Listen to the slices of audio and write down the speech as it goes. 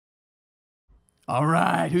All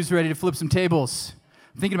right, who's ready to flip some tables?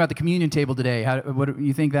 I'm thinking about the communion table today. What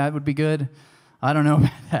you think that would be good? I don't know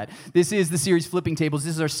about that. This is the series Flipping Tables.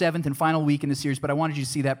 This is our 7th and final week in the series, but I wanted you to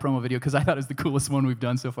see that promo video because I thought it was the coolest one we've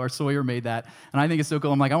done so far. Sawyer made that, and I think it's so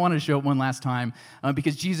cool. I'm like, I wanted to show it one last time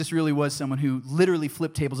because Jesus really was someone who literally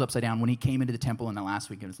flipped tables upside down when he came into the temple in the last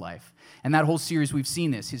week of his life. And that whole series, we've seen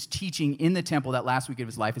this. His teaching in the temple that last week of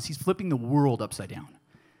his life is he's flipping the world upside down.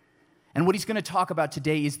 And what he's going to talk about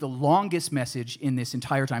today is the longest message in this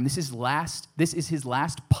entire time. This is his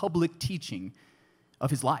last public teaching of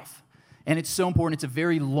his life. And it's so important. It's a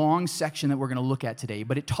very long section that we're going to look at today,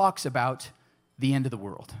 but it talks about the end of the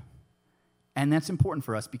world. And that's important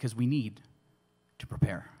for us because we need to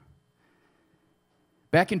prepare.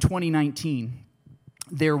 Back in 2019,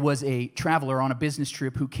 there was a traveler on a business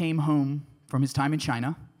trip who came home from his time in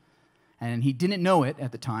China, and he didn't know it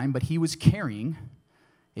at the time, but he was carrying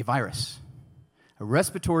a virus, a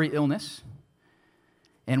respiratory illness.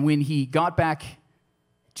 And when he got back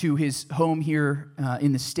to his home here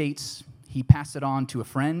in the States, he passed it on to a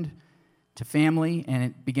friend, to family, and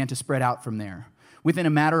it began to spread out from there. Within a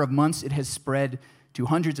matter of months, it has spread to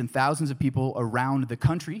hundreds and thousands of people around the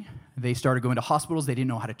country. They started going to hospitals. They didn't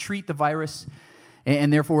know how to treat the virus,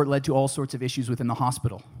 and therefore it led to all sorts of issues within the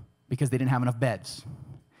hospital because they didn't have enough beds.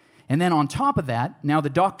 And then on top of that, now the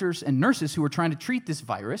doctors and nurses who were trying to treat this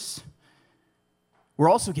virus were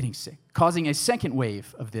also getting sick, causing a second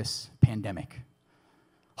wave of this pandemic.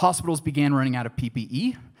 Hospitals began running out of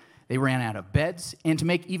PPE. They ran out of beds. And to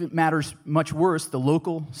make even matters much worse, the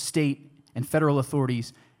local, state, and federal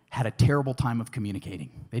authorities had a terrible time of communicating.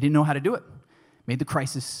 They didn't know how to do it. Made the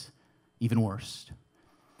crisis even worse.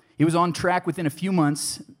 It was on track within a few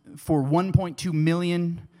months for 1.2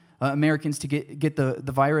 million Americans to get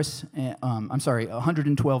the virus.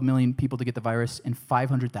 112 million people to get the virus and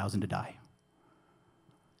 500,000 to die.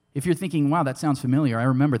 If you're thinking, wow, that sounds familiar, I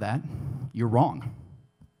remember that, you're wrong.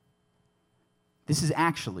 This is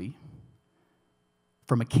actually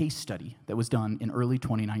from a case study that was done in early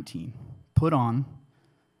 2019, put on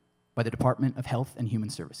by the Department of Health and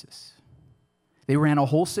Human Services. They ran a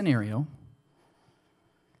whole scenario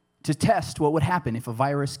to test what would happen if a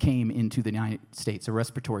virus came into the United States, a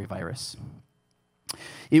respiratory virus.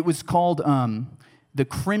 It was called the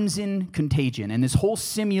Crimson Contagion, and this whole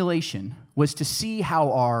simulation was to see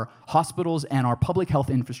how our hospitals and our public health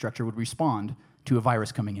infrastructure would respond to a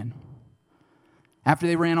virus coming in. After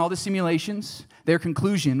they ran all the simulations, their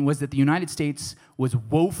conclusion was that the United States was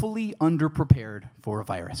woefully underprepared for a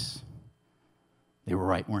virus. They were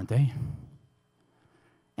right, weren't they?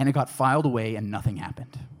 And it got filed away and nothing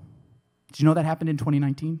happened. Did you know that happened in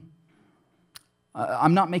 2019?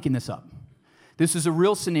 I'm not making this up. This is a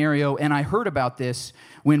real scenario, and I heard about this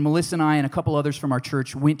when Melissa and I and a couple others from our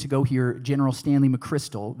church went to go hear General Stanley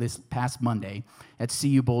McChrystal this past Monday at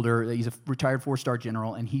CU Boulder. He's a retired 4-star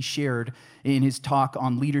general, and he shared in his talk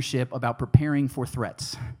on leadership about preparing for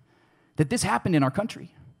threats, that this happened in our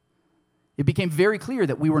country. It became very clear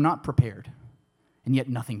that we were not prepared, and yet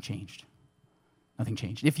nothing changed. Nothing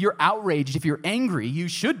changed. If you're outraged, if you're angry, you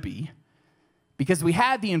should be, because we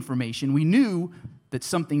had the information, we knew that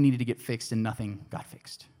something needed to get fixed and nothing got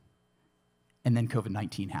fixed. And then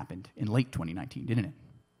COVID-19 happened in late 2019, didn't it?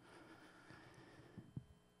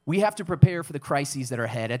 We have to prepare for the crises that are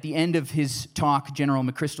ahead. At the end of his talk, General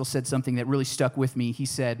McChrystal said something that really stuck with me. He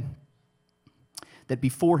said that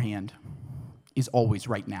beforehand is always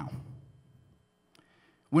right now.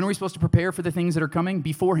 When are we supposed to prepare for the things that are coming?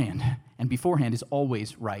 Beforehand. And beforehand is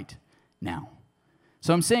always right now.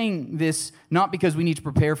 So I'm saying this not because we need to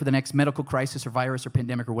prepare for the next medical crisis or virus or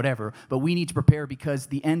pandemic or whatever, but we need to prepare because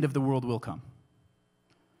the end of the world will come.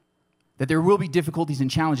 That there will be difficulties and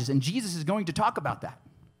challenges, and Jesus is going to talk about that.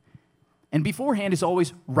 And beforehand is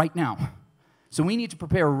always right now. So we need to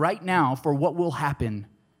prepare right now for what will happen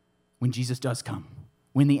when Jesus does come,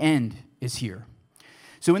 when the end is here.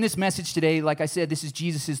 So in this message today, like I said, this is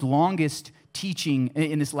Jesus' longest teaching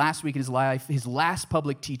in this last week in his life, his last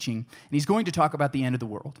public teaching, and he's going to talk about the end of the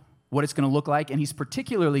world, what it's going to look like, and he's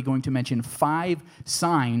particularly going to mention 5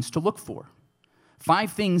 signs to look for,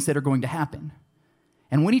 5 things that are going to happen.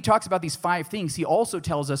 And when he talks about these 5 things, he also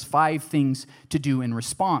tells us 5 things to do in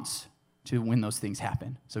response to when those things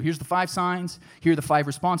happen. So here's the 5 signs, here are the 5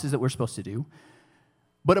 responses that we're supposed to do.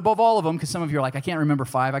 But above all of them, because some of you are like, I can't remember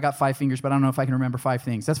 5, I got 5 fingers, but I don't know if I can remember 5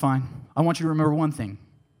 things. That's fine. I want you to remember one thing.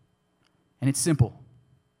 And it's simple.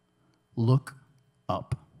 Look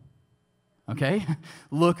up. Okay?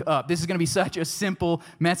 Look up. This is going to be such a simple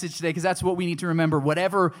message today because that's what we need to remember.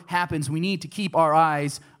 Whatever happens, we need to keep our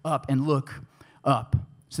eyes up and look up.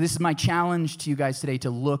 So this is my challenge to you guys today, to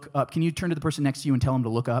look up. Can you turn to the person next to you and tell them to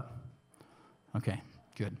look up? Okay,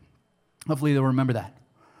 good. Hopefully they'll remember that.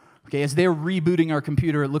 Okay, as they're rebooting our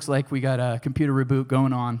computer, it looks like we got a computer reboot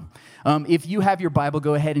going on. If you have your Bible,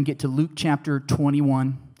 go ahead and get to Luke chapter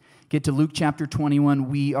 21. Get to Luke chapter 21.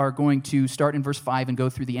 We are going to start in verse 5 and go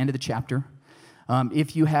through the end of the chapter.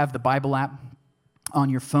 If you have the Bible app on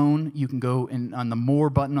your phone, you can go on the More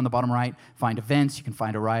button on the bottom right, find events. You can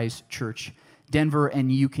find Arise Church Denver,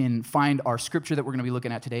 and you can find our scripture that we're going to be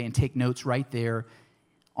looking at today and take notes right there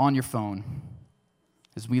on your phone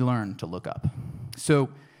as we learn to look up. So,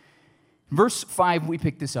 verse 5, we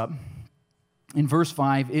pick this up. In verse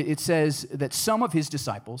 5, it says that some of his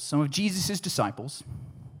disciples, some of Jesus' disciples,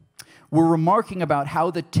 were remarking about how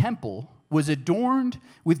the temple was adorned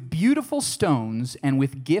with beautiful stones and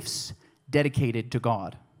with gifts dedicated to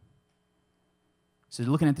God. So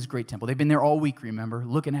they're looking at this great temple. They've been there all week, remember?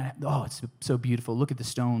 Looking at it. Oh, it's so beautiful. Look at the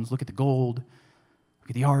stones. Look at the gold. Look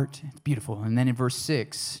at the art. It's beautiful. And then in verse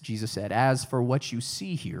 6, Jesus said, "As for what you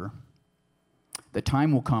see here, the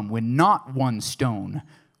time will come when not one stone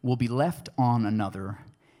will be left on another.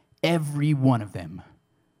 Every one of them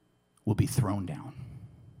will be thrown down."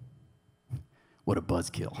 What a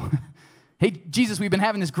buzzkill. Hey, Jesus, we've been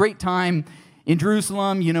having this great time in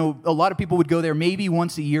Jerusalem. You know, a lot of people would go there maybe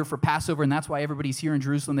once a year for Passover, and that's why everybody's here in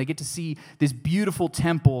Jerusalem. They get to see this beautiful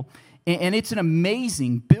temple, and it's an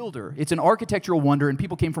amazing builder. It's an architectural wonder, and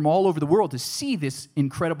people came from all over the world to see this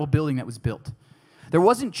incredible building that was built. There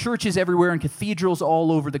wasn't churches everywhere and cathedrals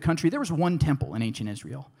all over the country. There was one temple in ancient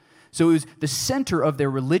Israel. So it was the center of their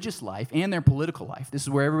religious life and their political life. This is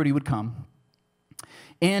where everybody would come.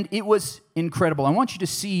 And it was incredible. I want you to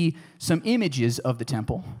see some images of the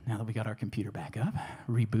temple, now that we got our computer back up,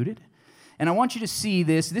 rebooted. And I want you to see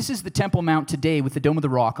this. This is the Temple Mount today with the Dome of the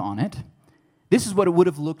Rock on it. This is what it would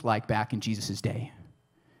have looked like back in Jesus' day.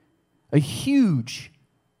 A huge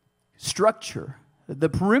structure. The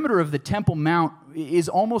perimeter of the Temple Mount is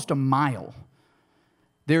almost a mile.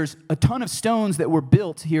 There's a ton of stones that were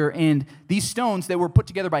built here, and these stones that were put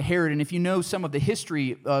together by Herod, and if you know some of the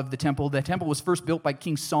history of the temple was first built by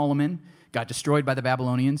King Solomon, got destroyed by the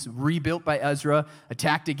Babylonians, rebuilt by Ezra,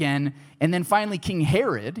 attacked again, and then finally King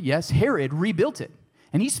Herod, yes, Herod rebuilt it.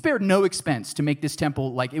 And he spared no expense to make this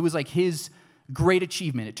temple it was like his great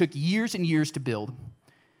achievement. It took years and years to build,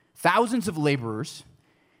 thousands of laborers,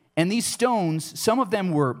 and these stones, some of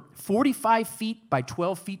them were 45 feet by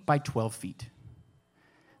 12 feet by 12 feet.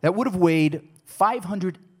 That would have weighed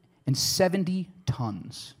 570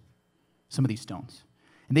 tons, some of these stones.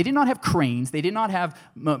 And they did not have cranes. They did not have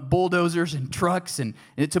bulldozers and trucks and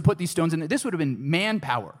to put these stones in. This would have been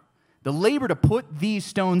manpower. The labor to put these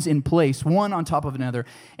stones in place, one on top of another.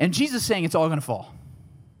 And Jesus is saying it's all going to fall.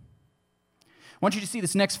 I want you to see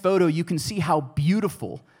this next photo. You can see how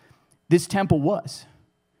beautiful this temple was.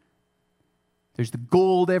 There's the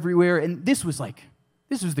gold everywhere. And this was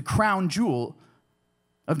the crown jewel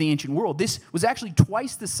of the ancient world. This was actually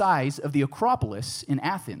twice the size of the Acropolis in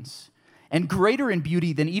Athens, and greater in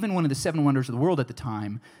beauty than even one of the seven wonders of the world at the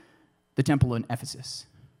time, the temple in Ephesus.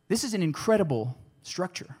 This is an incredible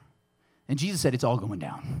structure. And Jesus said it's all going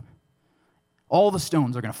down. All the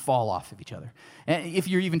stones are going to fall off of each other. And if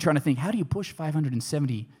you're even trying to think, how do you push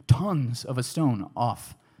 570 tons of a stone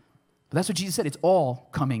off? But that's what Jesus said. It's all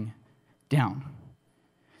coming down.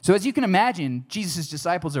 So as you can imagine, Jesus'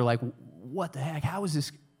 disciples are like, what the heck? How is this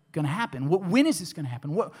going to happen? When is this going to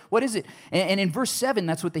happen? What is it? And in verse 7,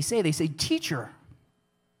 that's what they say. They say, Teacher,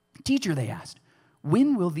 they asked,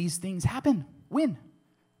 when will these things happen? When?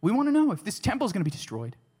 We want to know if this temple is going to be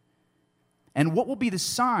destroyed. And what will be the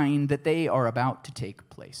sign that they are about to take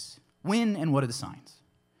place? When and what are the signs?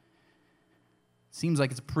 Seems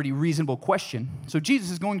like it's a pretty reasonable question. So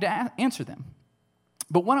Jesus is going to answer them.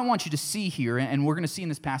 But what I want you to see here, and we're going to see in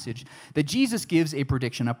this passage, that Jesus gives a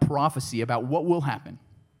prediction, a prophecy about what will happen.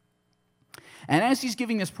 And as he's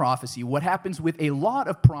giving this prophecy, what happens with a lot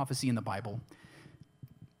of prophecy in the Bible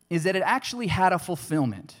is that it actually had a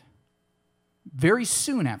fulfillment very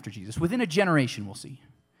soon after Jesus, within a generation, we'll see.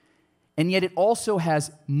 And yet it also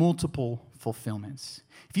has multiple fulfillments.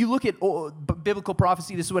 If you look at biblical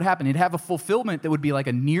prophecy, this is what happened. It'd have a fulfillment that would be like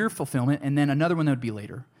a near fulfillment, and then another one that would be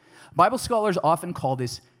later. Bible scholars often call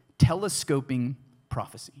this telescoping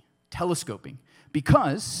prophecy. Telescoping.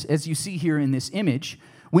 Because, as you see here in this image,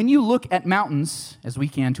 when you look at mountains, as we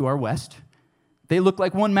can to our west, they look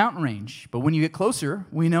like one mountain range. But when you get closer,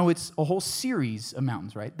 we know it's a whole series of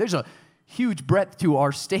mountains, right? There's a huge breadth to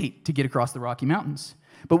our state to get across the Rocky Mountains.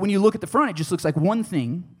 But when you look at the front, it just looks like one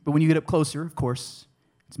thing. But when you get up closer, of course,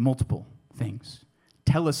 it's multiple things.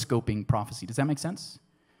 Telescoping prophecy. Does that make sense?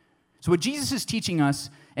 So what Jesus is teaching us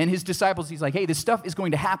and his disciples, he's like, hey, this stuff is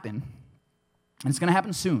going to happen, and it's going to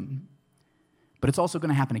happen soon. but it's also going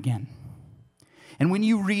to happen again. And when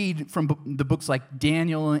you read from the books like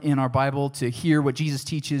Daniel in our Bible to hear what Jesus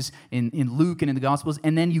teaches in Luke and in the Gospels,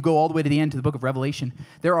 and then you go all the way to the end to the book of Revelation,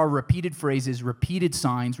 there are repeated phrases, repeated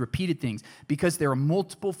signs, repeated things, because there are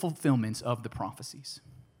multiple fulfillments of the prophecies.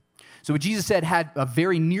 So what Jesus said had a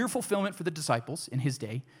very near fulfillment for the disciples in his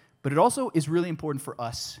day, but it also is really important for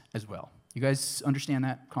us as well. You guys understand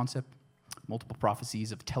that concept? Multiple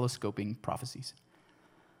prophecies, of telescoping prophecies.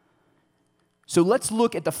 So let's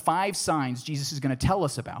look at the 5 signs Jesus is going to tell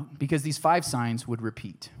us about, because these 5 signs would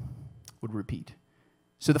repeat.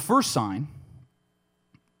 So the first sign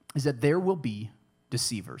is that there will be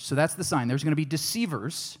deceivers. So that's the sign. There's going to be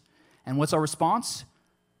deceivers. And what's our response?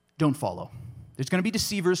 Don't follow. There's going to be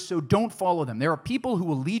deceivers, so don't follow them. There are people who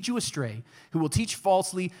will lead you astray, who will teach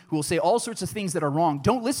falsely, who will say all sorts of things that are wrong.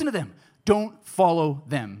 Don't listen to them. Don't follow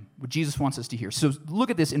them. What Jesus wants us to hear. So look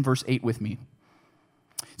at this in verse 8 with me.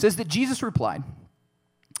 It says that Jesus replied,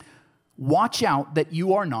 "Watch out that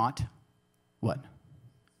you are not," what?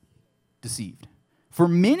 "Deceived. For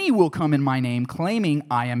many will come in my name, claiming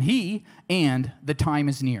I am he, and the time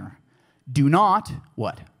is near. Do not,"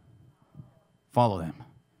 what? "Follow them."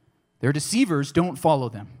 They're deceivers, don't follow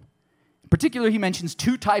them. In particular, he mentions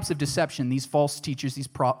 2 types of deception these false teachers, these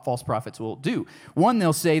false prophets will do. One,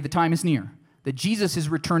 they'll say the time is near, that Jesus is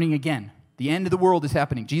returning again. The end of the world is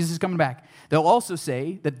happening. Jesus is coming back. They'll also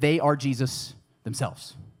say that they are Jesus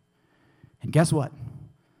themselves. And guess what?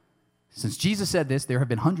 Since Jesus said this, there have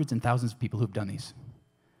been hundreds and thousands of people who have done these.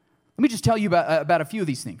 Let me just tell you about a few of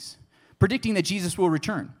these things. Predicting that Jesus will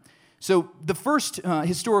return. So the first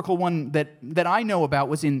historical one that I know about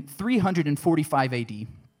was in 345 AD.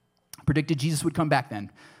 Predicted Jesus would come back then.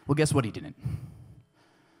 Well, guess what? He didn't.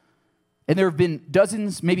 And there have been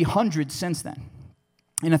dozens, maybe hundreds since then.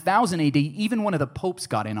 In 1000 AD, even one of the popes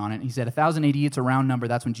got in on it. He said 1000 AD, it's a round number,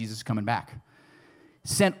 that's when Jesus is coming back.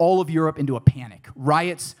 Sent all of Europe into a panic.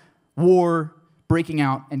 Riots, war, breaking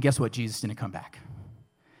out, and guess what? Jesus didn't come back.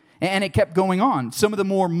 And it kept going on. Some of the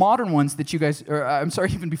more modern ones that you guys,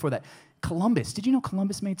 even before that. Columbus. Did you know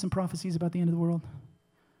Columbus made some prophecies about the end of the world?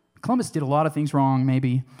 Columbus did a lot of things wrong,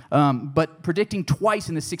 maybe, but predicting twice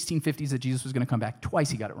in the 1650s that Jesus was going to come back,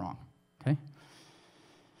 twice he got it wrong, okay?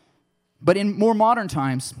 But in more modern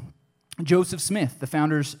times, Joseph Smith, the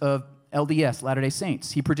founders of LDS, Latter-day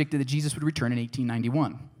Saints, he predicted that Jesus would return in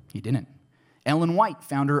 1891. He didn't. Ellen White,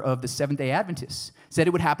 founder of the Seventh-day Adventists, said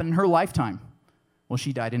it would happen in her lifetime. Well,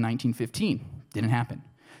 she died in 1915. Didn't happen.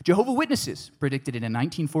 Jehovah's Witnesses predicted it in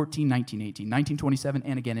 1914, 1918, 1927,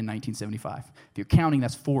 and again in 1975. If you're counting,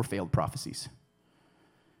 that's 4 failed prophecies.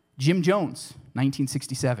 Jim Jones,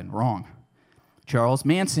 1967, wrong. Charles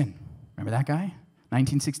Manson, remember that guy?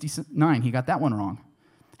 1969, he got that one wrong.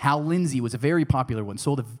 Hal Lindsey was a very popular one,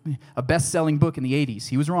 sold a best-selling book in the 80s.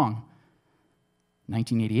 He was wrong.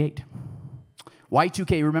 1988.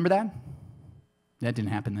 Y2K, remember that? That didn't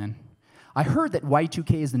happen then. I heard that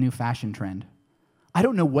Y2K is the new fashion trend. I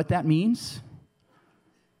don't know what that means,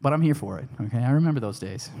 but I'm here for it, okay? I remember those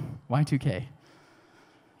days. Y2K.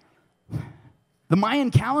 The Mayan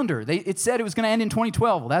calendar, it said it was going to end in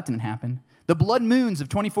 2012. Well, that didn't happen. The blood moons of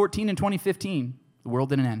 2014 and 2015, the world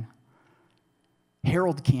didn't end.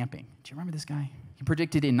 Harold Camping. Do you remember this guy? He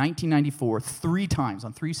predicted in 1994 3 times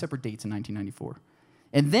on 3 separate dates in 1994.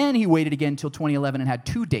 And then he waited again until 2011 and had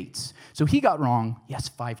 2 dates. So he got wrong, yes,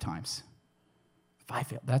 5 times. 5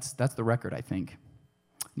 failed. That's the record, I think.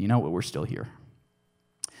 You know what? We're still here.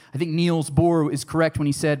 I think Niels Bohr is correct when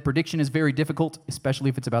he said prediction is very difficult, especially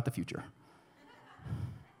if it's about the future.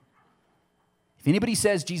 If anybody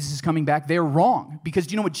says Jesus is coming back, they're wrong. Because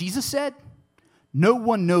do you know what Jesus said? No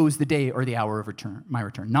one knows the day or the hour of my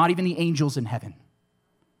return. Not even the angels in heaven.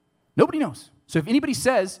 Nobody knows. So if anybody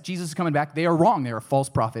says Jesus is coming back, they are wrong. They're a false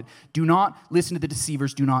prophet. Do not listen to the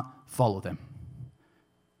deceivers. Do not follow them.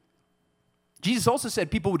 Jesus also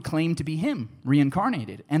said people would claim to be him,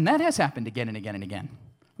 reincarnated. And that has happened again and again and again.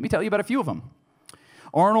 Let me tell you about a few of them.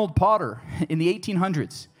 Arnold Potter, in the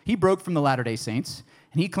 1800s, he broke from the Latter-day Saints,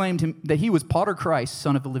 and he claimed that he was Potter Christ,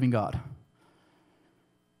 son of the living God.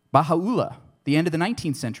 Baha'u'llah, the end of the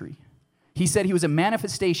 19th century, he said he was a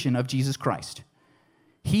manifestation of Jesus Christ.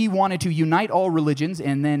 He wanted to unite all religions,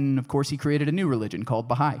 and then, of course, he created a new religion called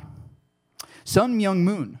Baha'i. Sun Myung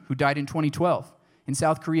Moon, who died in 2012, in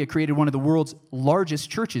South Korea, created one of the world's largest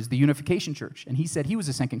churches, the Unification Church, and he said he was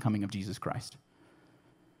the second coming of Jesus Christ.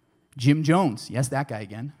 Jim Jones, yes, that guy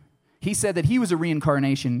again, he said that he was a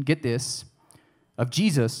reincarnation, get this, of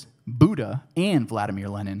Jesus, Buddha, and Vladimir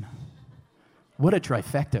Lenin. What a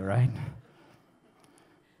trifecta, right?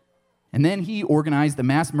 And then he organized the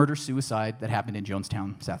mass murder-suicide that happened in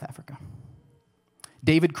Jonestown, South Africa.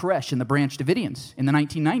 David Koresh in the Branch Davidians in the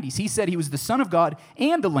 1990s. He said he was the Son of God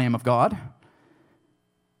and the Lamb of God.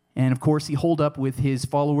 And, of course, he holed up with his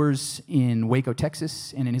followers in Waco,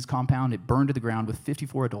 Texas, and in his compound, it burned to the ground with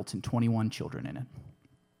 54 adults and 21 children in it.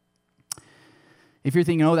 If you're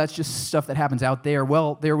thinking, oh, that's just stuff that happens out there,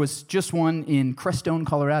 well, there was just one in Crestone,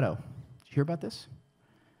 Colorado. Did you hear about this?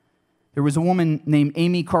 There was a woman named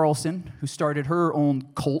Amy Carlson who started her own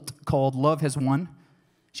cult called Love Has Won.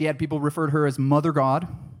 She had people refer to her as Mother God.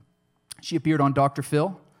 She appeared on Dr.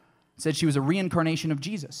 Phil, said she was a reincarnation of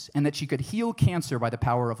Jesus, and that she could heal cancer by the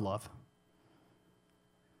power of love.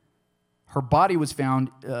 Her body was found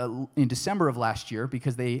in December of last year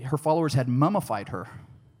because her followers had mummified her.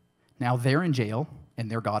 Now they're in jail, and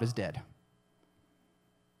their God is dead.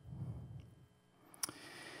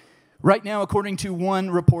 Right now, according to one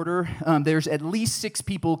reporter, there's at least 6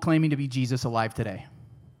 people claiming to be Jesus alive today.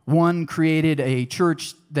 One created a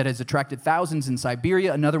church that has attracted thousands in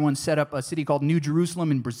Siberia. Another one set up a city called New Jerusalem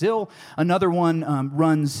in Brazil. Another one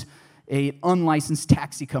runs an unlicensed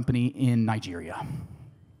taxi company in Nigeria.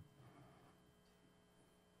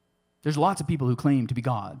 There's lots of people who claim to be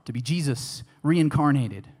God, to be Jesus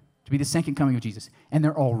reincarnated, to be the second coming of Jesus, and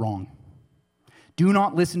they're all wrong. Do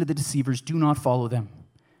not listen to the deceivers. Do not follow them.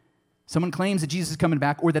 Someone claims that Jesus is coming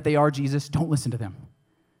back or that they are Jesus, don't listen to them.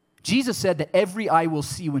 Jesus said that every eye will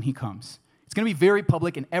see when he comes. It's going to be very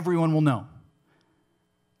public and everyone will know.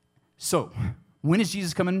 So, when is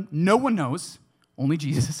Jesus coming? No one knows. Only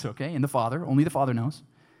Jesus, okay? And the Father. Only the Father knows.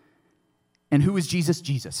 And who is Jesus?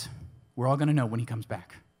 Jesus. We're all going to know when he comes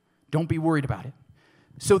back. Don't be worried about it.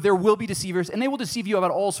 So there will be deceivers, and they will deceive you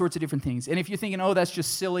about all sorts of different things. And if you're thinking, oh, that's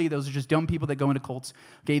just silly, those are just dumb people that go into cults,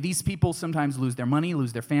 okay, these people sometimes lose their money,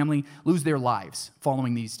 lose their family, lose their lives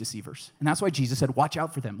following these deceivers. And that's why Jesus said, watch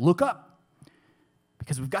out for them. Look up.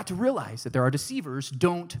 Because we've got to realize that there are deceivers.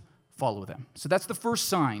 Don't follow them. So that's the first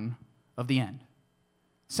sign of the end.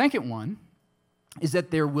 Second one is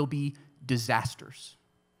that there will be disasters.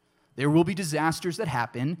 There will be disasters that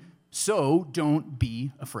happen, so don't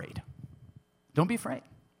be afraid. Don't be afraid.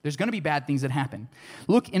 There's going to be bad things that happen.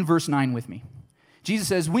 Look in verse 9 with me. Jesus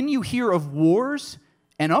says, when you hear of wars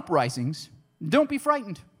and uprisings, don't be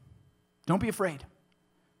frightened. Don't be afraid.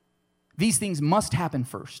 These things must happen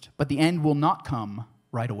first, but the end will not come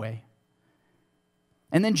right away.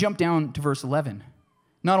 And then jump down to verse 11.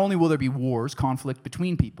 Not only will there be wars, conflict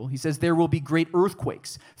between people, he says there will be great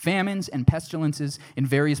earthquakes, famines, and pestilences in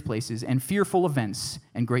various places, and fearful events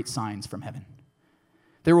and great signs from heaven.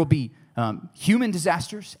 There will be human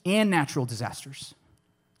disasters and natural disasters.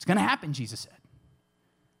 It's going to happen, Jesus said.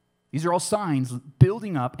 These are all signs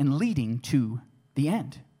building up and leading to the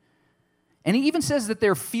end. And he even says that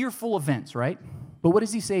they're fearful events, right? But what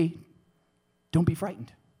does he say? Don't be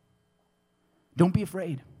frightened. Don't be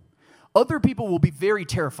afraid. Other people will be very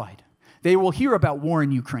terrified. They will hear about war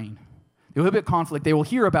in Ukraine. They will hear about conflict. They will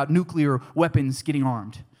hear about nuclear weapons getting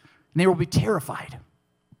armed. And they will be terrified.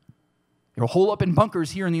 They'll hole up in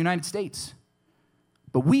bunkers here in the United States.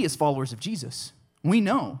 But we, as followers of Jesus, we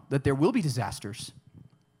know that there will be disasters.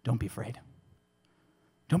 Don't be afraid.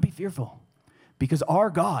 Don't be fearful. Because our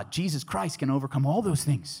God, Jesus Christ, can overcome all those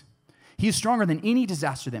things. He is stronger than any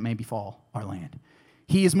disaster that may befall our land.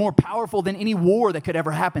 He is more powerful than any war that could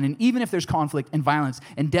ever happen. And even if there's conflict and violence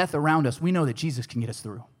and death around us, we know that Jesus can get us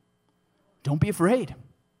through. Don't be afraid.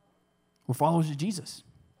 We're followers of Jesus.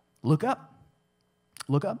 Look up.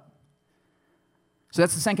 Look up. So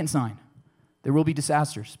that's the second sign. There will be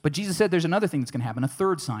disasters. But Jesus said there's another thing that's going to happen, a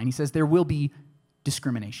third sign. He says there will be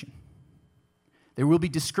discrimination. There will be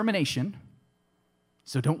discrimination,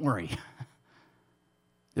 so don't worry.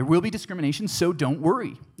 There will be discrimination, so don't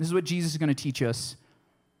worry. This is what Jesus is going to teach us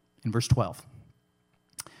in verse 12.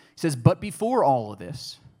 He says, but before all of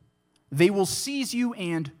this, they will seize you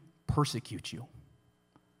and persecute you.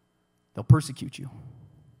 They'll persecute you.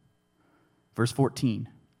 Verse 14.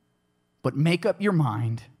 But make up your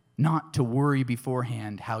mind not to worry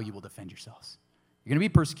beforehand how you will defend yourselves. You're going to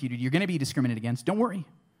be persecuted. You're going to be discriminated against. Don't worry.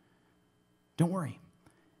 Don't worry.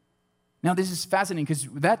 Now, this is fascinating because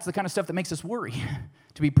that's the kind of stuff that makes us worry.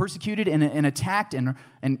 To be persecuted and attacked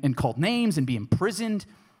and called names and be imprisoned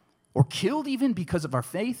or killed even because of our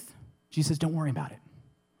faith. Jesus says, don't worry about it.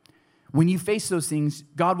 When you face those things,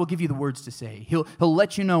 God will give you the words to say. He'll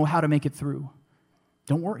let you know how to make it through.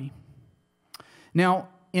 Don't worry. Now,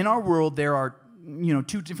 in our world, there are,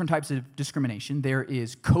 two different types of discrimination. There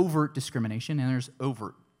is covert discrimination and there's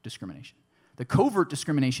overt discrimination. The covert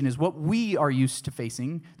discrimination is what we are used to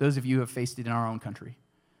facing. Those of you who have faced it in our own country.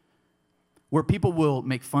 Where people will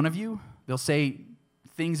make fun of you. They'll say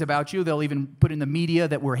things about you. They'll even put in the media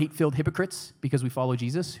that we're hate-filled hypocrites because we follow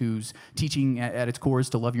Jesus, whose teaching at its core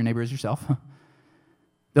is to love your neighbor as yourself.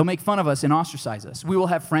 They'll make fun of us and ostracize us. We will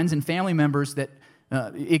have friends and family members that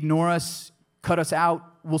ignore us, cut us out,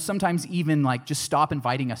 will sometimes even just stop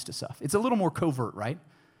inviting us to stuff. It's a little more covert, right?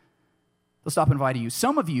 They'll stop inviting you.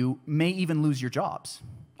 Some of you may even lose your jobs.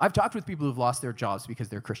 I've talked with people who've lost their jobs because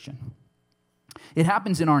they're Christian. It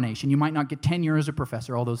happens in our nation. You might not get tenure as a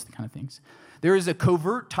professor, all those kind of things. There is a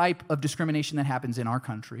covert type of discrimination that happens in our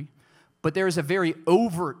country, but there is a very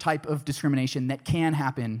overt type of discrimination that can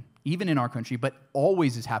happen even in our country, but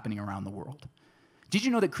always is happening around the world. Did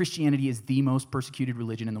you know that Christianity is the most persecuted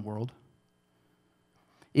religion in the world?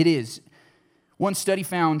 It is. One study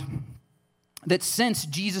found that since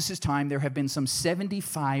Jesus' time, there have been some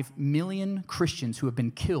 75 million Christians who have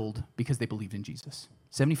been killed because they believed in Jesus.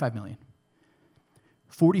 75 million.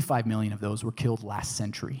 45 million of those were killed last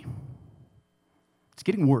century. It's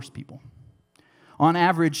getting worse, people. On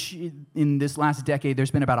average, in this last decade,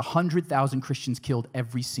 there's been about 100,000 Christians killed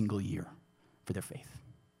every single year for their faith.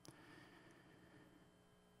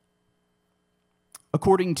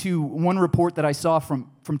 According to one report that I saw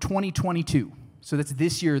from 2022, so that's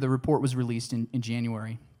this year, the report was released in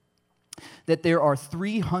January, that there are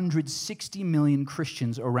 360 million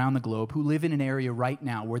Christians around the globe who live in an area right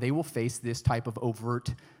now where they will face this type of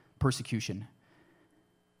overt persecution.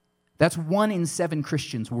 That's 1 in 7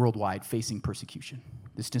 Christians worldwide facing persecution,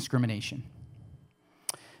 this discrimination.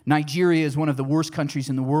 Nigeria is one of the worst countries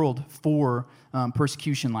in the world for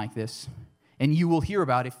persecution like this. And you will hear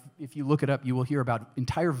about, if you look it up, you will hear about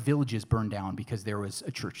entire villages burned down because there was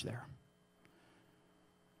a church there.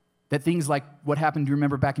 That things like what happened, do you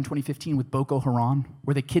remember back in 2015 with Boko Haram,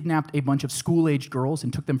 where they kidnapped a bunch of school-aged girls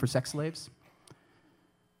and took them for sex slaves?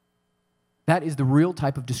 That is the real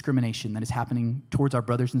type of discrimination that is happening towards our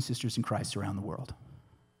brothers and sisters in Christ around the world.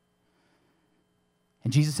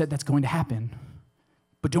 And Jesus said that's going to happen,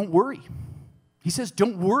 but don't worry. He says,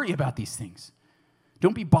 don't worry about these things.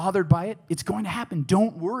 Don't be bothered by it. It's going to happen.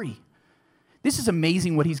 Don't worry. This is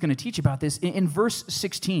amazing what he's going to teach about this. In verse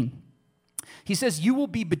 16, he says, you will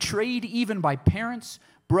be betrayed even by parents,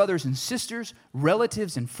 brothers and sisters,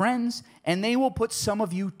 relatives and friends, and they will put some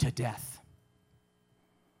of you to death.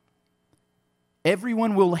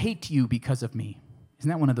 Everyone will hate you because of me. Isn't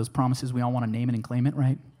that one of those promises we all want to name it and claim it,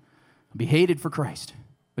 right? I'll be hated for Christ.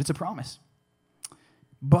 But it's a promise.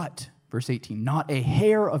 But, verse 18, not a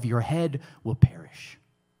hair of your head will perish.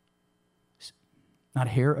 Not a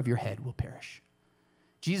hair of your head will perish.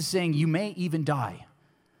 Jesus is saying you may even die,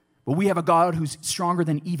 but we have a God who's stronger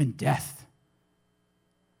than even death.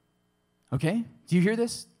 Okay? Do you hear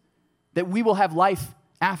this? That we will have life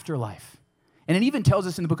after life. And it even tells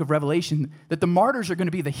us in the book of Revelation that the martyrs are going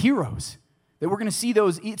to be the heroes. That we're going to see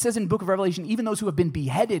those, it says in the book of Revelation, even those who have been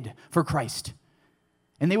beheaded for Christ.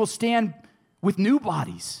 And they will stand with new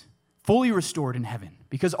bodies, fully restored in heaven.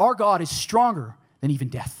 Because our God is stronger than even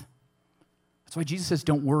death. That's why Jesus says,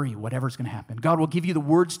 don't worry, whatever's going to happen. God will give you the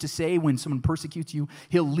words to say when someone persecutes you.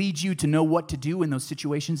 He'll lead you to know what to do in those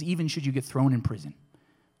situations, even should you get thrown in prison.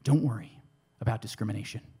 Don't worry about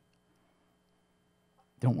discrimination.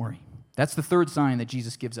 Don't worry. That's the third sign that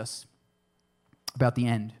Jesus gives us about the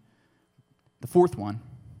end. The fourth one,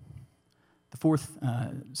 the fourth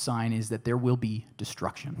sign is that there will be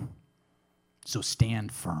destruction. So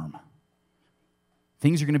stand firm.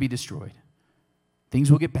 Things are going to be destroyed.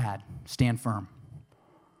 Things will get bad. Stand firm.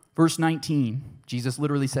 Verse 19, Jesus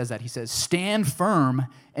literally says that. He says, stand firm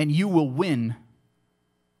and you will win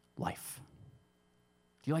life.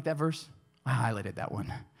 Do you like that verse? I highlighted that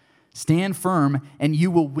one. Stand firm and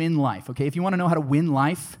you will win life. Okay, if you want to know how to win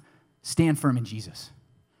life, stand firm in Jesus.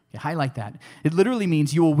 Okay, highlight that. It literally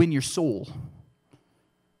means you will win your soul.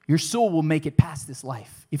 Your soul will make it past this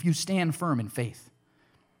life if you stand firm in faith.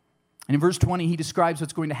 And in verse 20, he describes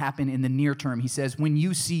what's going to happen in the near term. He says, when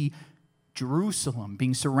you see Jerusalem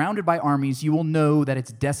being surrounded by armies, you will know that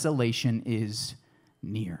its desolation is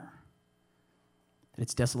near. That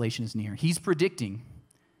its desolation is near. He's predicting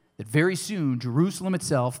that very soon, Jerusalem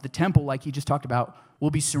itself, the temple, like he just talked about,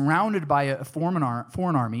 will be surrounded by a foreign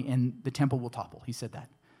army, and the temple will topple. He said that.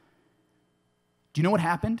 Do you know what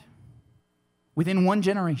happened? Within one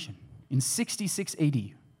generation, in 66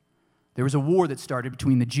 AD, there was a war that started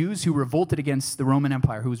between the Jews who revolted against the Roman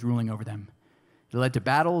Empire who was ruling over them. It led to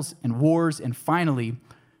battles and wars, and finally,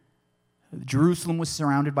 Jerusalem was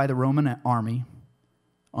surrounded by the Roman army,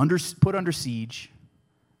 put under siege.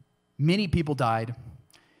 Many people died.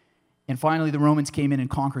 And finally, the Romans came in and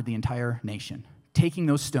conquered the entire nation, taking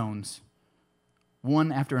those stones,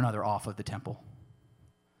 one after another, off of the temple.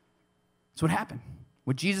 That's what happened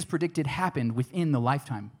What Jesus predicted happened within the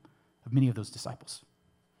lifetime of many of those disciples.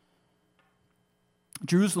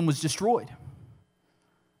 Jerusalem was destroyed.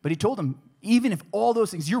 But he told them, even if all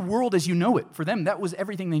those things, your world as you know it, for them, that was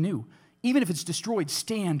everything they knew. Even if it's destroyed,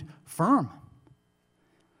 stand firm.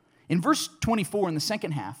 In verse 24, in the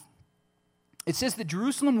second half, it says that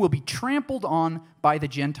Jerusalem will be trampled on by the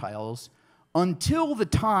Gentiles until the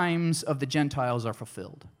times of the Gentiles are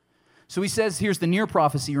fulfilled. So he says, here's the near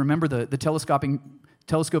prophecy. Remember the telescoping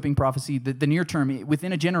prophecy, the near term,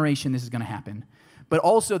 within a generation this is going to happen. But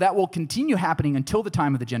also that will continue happening until the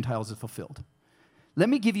time of the Gentiles is fulfilled. Let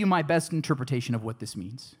me give you my best interpretation of what this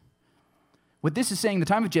means. What this is saying, the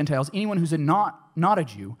time of Gentiles, anyone who's not a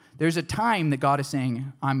Jew, there's a time that God is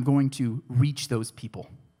saying, I'm going to reach those people,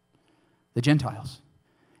 the Gentiles.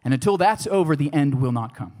 And until that's over, the end will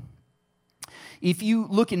not come. If you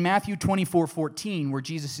look in Matthew 24:14, where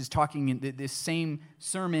Jesus is talking in this same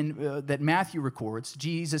sermon that Matthew records,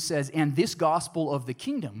 Jesus says, and this gospel of the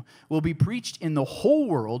kingdom will be preached in the whole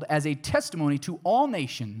world as a testimony to all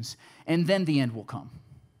nations, and then the end will come.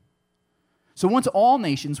 So once all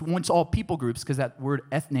nations, once all people groups, because that word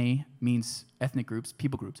ethne means ethnic groups,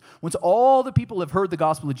 people groups, once all the people have heard the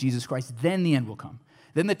gospel of Jesus Christ, then the end will come.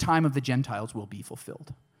 Then the time of the Gentiles will be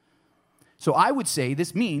fulfilled. So I would say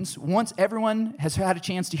this means once everyone has had a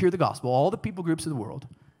chance to hear the gospel, all the people groups of the world,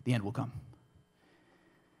 the end will come.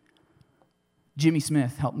 Jimmy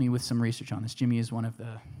Smith helped me with some research on this. Jimmy is one of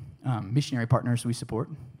the missionary partners we support.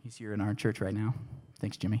 He's here in our church right now.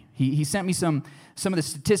 Thanks, Jimmy. He sent me some of the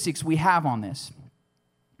statistics we have on this.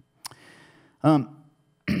 That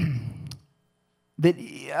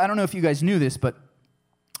I don't know if you guys knew this, but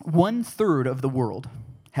 1/3 of the world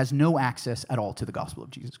has no access at all to the gospel of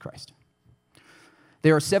Jesus Christ.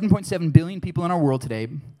 There are 7.7 billion people in our world today.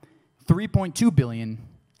 3.2 billion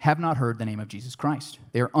have not heard the name of Jesus Christ.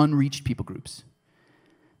 They are unreached people groups.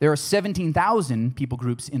 There are 17,000 people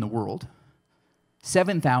groups in the world.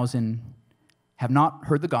 7,000 have not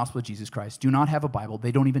heard the gospel of Jesus Christ, do not have a Bible,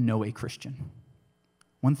 they don't even know a Christian.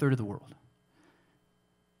 1/3 of the world.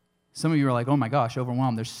 Some of you are like, oh my gosh,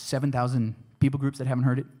 overwhelmed. There's 7,000 people groups that haven't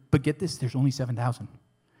heard it. But get this, there's only 7,000.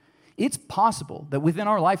 It's possible that within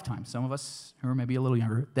our lifetime, some of us who are maybe a little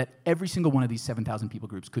younger, that every single one of these 7,000 people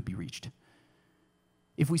groups could be reached.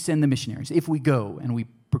 If we send the missionaries, if we go and we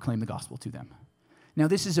proclaim the gospel to them. Now,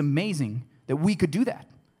 this is amazing that we could do that.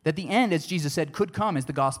 That the end, as Jesus said, could come as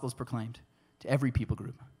the gospel is proclaimed to every people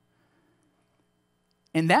group.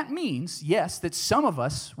 And that means, yes, that some of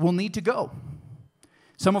us will need to go.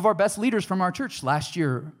 Some of our best leaders from our church last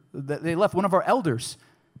year, they left. One of our elders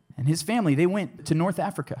and his family, they went to North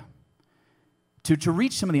Africa to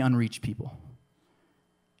reach some of the unreached people.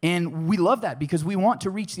 And we love that because we want to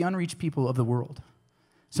reach the unreached people of the world.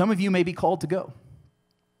 Some of you may be called to go.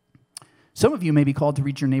 Some of you may be called to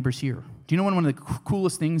reach your neighbors here. Do you know one of the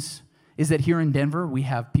coolest things is that here in Denver, we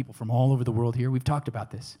have people from all over the world here. We've talked about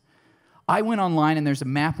this. I went online, and there's a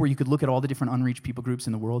map where you could look at all the different unreached people groups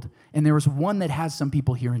in the world, and there was one that has some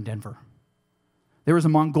people here in Denver. There was a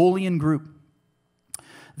Mongolian group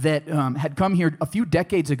that had come here a few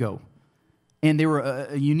decades ago, and they were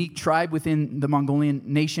a unique tribe within the Mongolian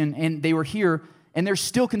nation, and they were here, and they're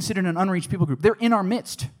still considered an unreached people group. They're in our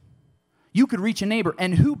midst. You could reach a neighbor,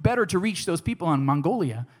 and who better to reach those people in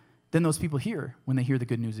Mongolia than those people here when they hear the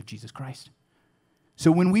good news of Jesus Christ?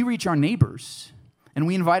 So when we reach our neighbors, and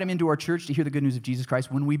we invite them into our church to hear the good news of Jesus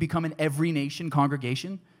Christ, when we become an every nation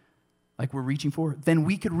congregation, like we're reaching for, then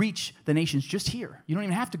we could reach the nations just here. You don't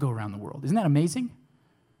even have to go around the world. Isn't that amazing?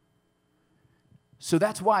 So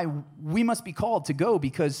that's why we must be called to go,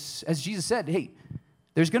 because as Jesus said, hey,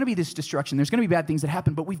 there's going to be this destruction. There's going to be bad things that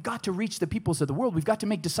happen, but we've got to reach the peoples of the world. We've got to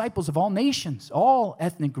make disciples of all nations, all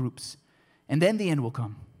ethnic groups, and then the end will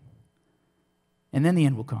come. And then the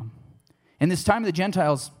end will come. And this time of the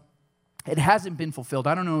Gentiles, it hasn't been fulfilled.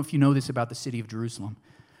 I don't know if you know this about the city of Jerusalem,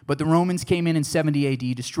 but the Romans came in 70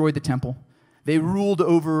 AD, destroyed the temple. They ruled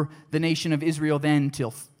over the nation of Israel then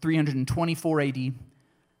till 324 AD.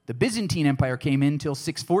 The Byzantine Empire came in till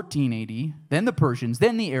 614 AD, then the Persians,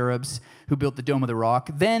 then the Arabs who built the Dome of the Rock,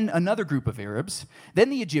 then another group of Arabs, then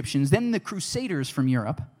the Egyptians, then the Crusaders from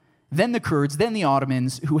Europe, then the Kurds, then the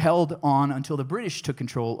Ottomans who held on until the British took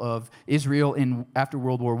control of Israel after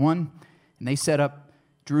World War I, and they set up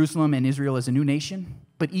Jerusalem and Israel as a new nation.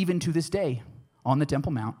 But even to this day, on the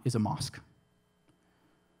Temple Mount is a mosque.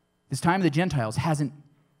 This time of the Gentiles hasn't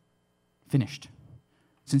finished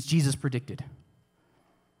since Jesus predicted.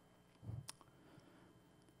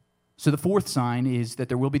 So the fourth sign is that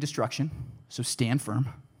there will be destruction, so stand firm.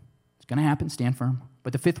 It's going to happen, stand firm.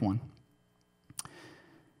 But the fifth one,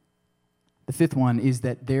 The fifth one is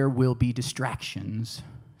that there will be distractions,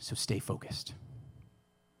 so stay focused.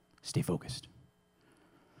 Stay focused.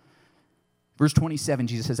 Verse 27,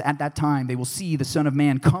 Jesus says, "At that time they will see the Son of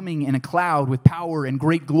Man coming in a cloud with power and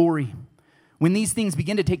great glory. When these things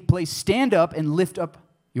begin to take place, stand up and lift up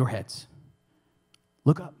your heads."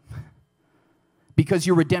 Look up. Because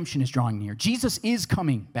your redemption is drawing near. Jesus is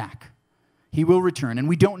coming back. He will return, and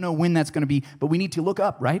we don't know when that's going to be, but we need to look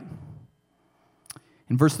up, right?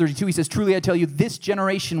 In verse 32, he says, "Truly I tell you, this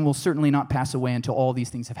generation will certainly not pass away until all these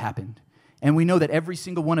things have happened." And we know that every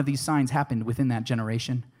single one of these signs happened within that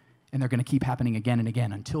generation, and they're going to keep happening again and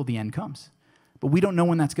again until the end comes. But we don't know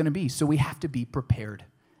when that's going to be, so we have to be prepared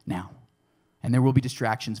now. And there will be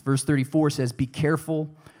distractions. Verse 34 says, "Be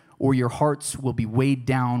careful, or your hearts will be weighed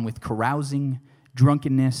down with carousing,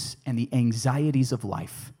 drunkenness, and the anxieties of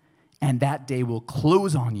life, and that day will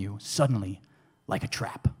close on you suddenly like a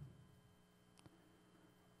trap."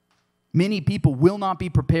 Many people will not be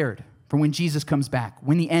prepared for when Jesus comes back,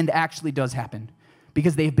 when the end actually does happen,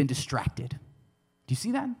 because they have been distracted. Do you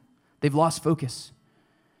see that? They've lost focus.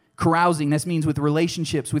 Carousing, this means with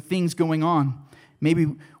relationships, with things going on,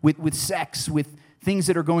 maybe with sex, with things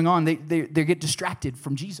that are going on, they get distracted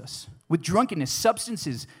from Jesus. With drunkenness,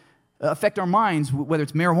 substances affect our minds, whether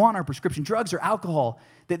it's marijuana or prescription drugs or alcohol,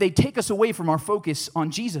 that they take us away from our focus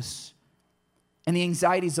on Jesus and the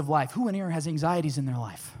anxieties of life. Who in here has anxieties in their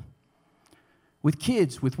life? With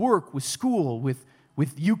kids, with work, with school, with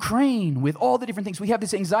Ukraine, with all the different things. We have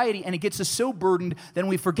this anxiety, and it gets us so burdened that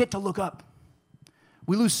we forget to look up.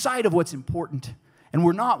 We lose sight of what's important, and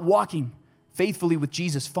we're not walking faithfully with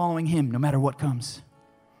Jesus, following him no matter what comes.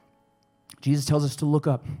 Jesus tells us to look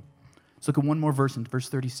up. Let's look at one more verse in verse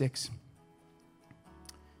 36.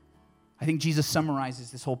 I think Jesus summarizes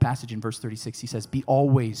this whole passage in verse 36. He says, "Be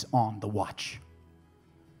always on the watch,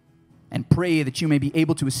 and pray that you may be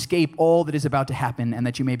able to escape all that is about to happen, and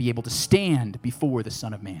that you may be able to stand before the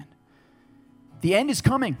Son of Man." The end is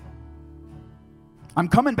coming. I'm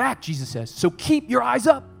coming back, Jesus says. So keep your eyes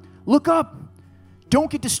up. Look up.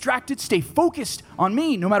 Don't get distracted. Stay focused on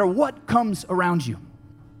me no matter what comes around you.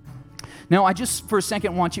 Now, I just for a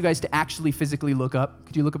second want you guys to actually physically look up.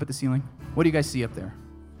 Could you look up at the ceiling? What do you guys see up there?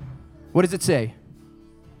 What does it say?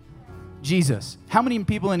 Jesus. How many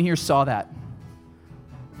people in here saw that?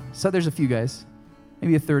 So there's a few guys,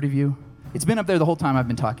 maybe a third of you. It's been up there the whole time I've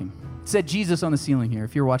been talking. It said Jesus on the ceiling here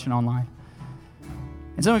if you're watching online.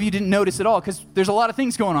 And some of you didn't notice at all because there's a lot of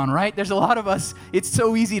things going on, right? There's a lot of us. It's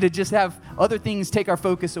so easy to just have other things take our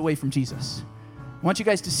focus away from Jesus. I want you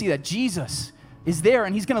guys to see that Jesus is there,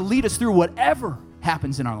 and he's going to lead us through whatever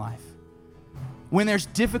happens in our life. When there's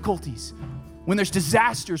difficulties, when there's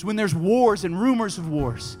disasters, when there's wars and rumors of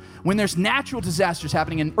wars, when there's natural disasters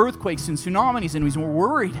happening and earthquakes and tsunamis and we're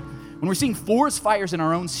worried, when we're seeing forest fires in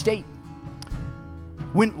our own state,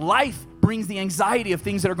 when life brings the anxiety of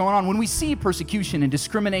things that are going on, when we see persecution and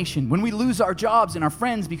discrimination, when we lose our jobs and our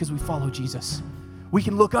friends because we follow Jesus, we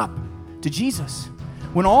can look up to Jesus.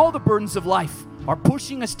 When all the burdens of life are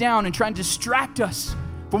pushing us down and trying to distract us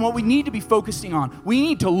from what we need to be focusing on, we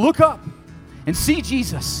need to look up and see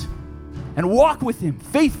Jesus and walk with him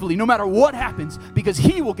faithfully no matter what happens, because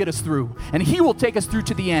he will get us through, and he will take us through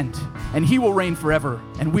to the end, and he will reign forever,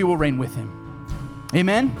 and we will reign with him.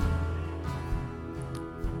 Amen?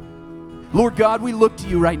 Lord God, we look to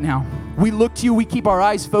you right now. We look to you. We keep our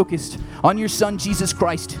eyes focused on your Son, Jesus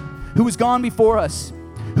Christ, who has gone before us,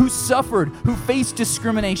 who suffered, who faced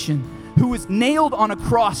discrimination, who was nailed on a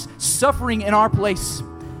cross, suffering in our place.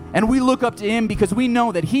 And we look up to him because we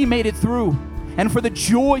know that he made it through. And for the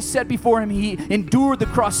joy set before him, he endured the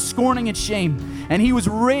cross, scorning its shame. And he was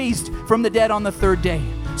raised from the dead on the third day.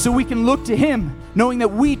 So we can look to him, knowing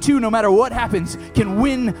that we too, no matter what happens, can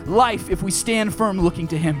win life if we stand firm looking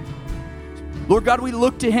to him. Lord God, we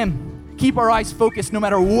look to him. Keep our eyes focused no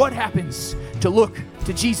matter what happens, to look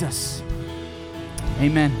to Jesus.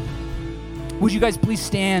 Amen. Would you guys please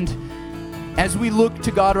stand as we look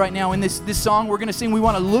to God right now? In this song we're going to sing, we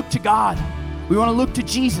want to look to God. We want to look to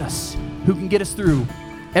Jesus, who can get us through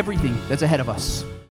everything that's ahead of us.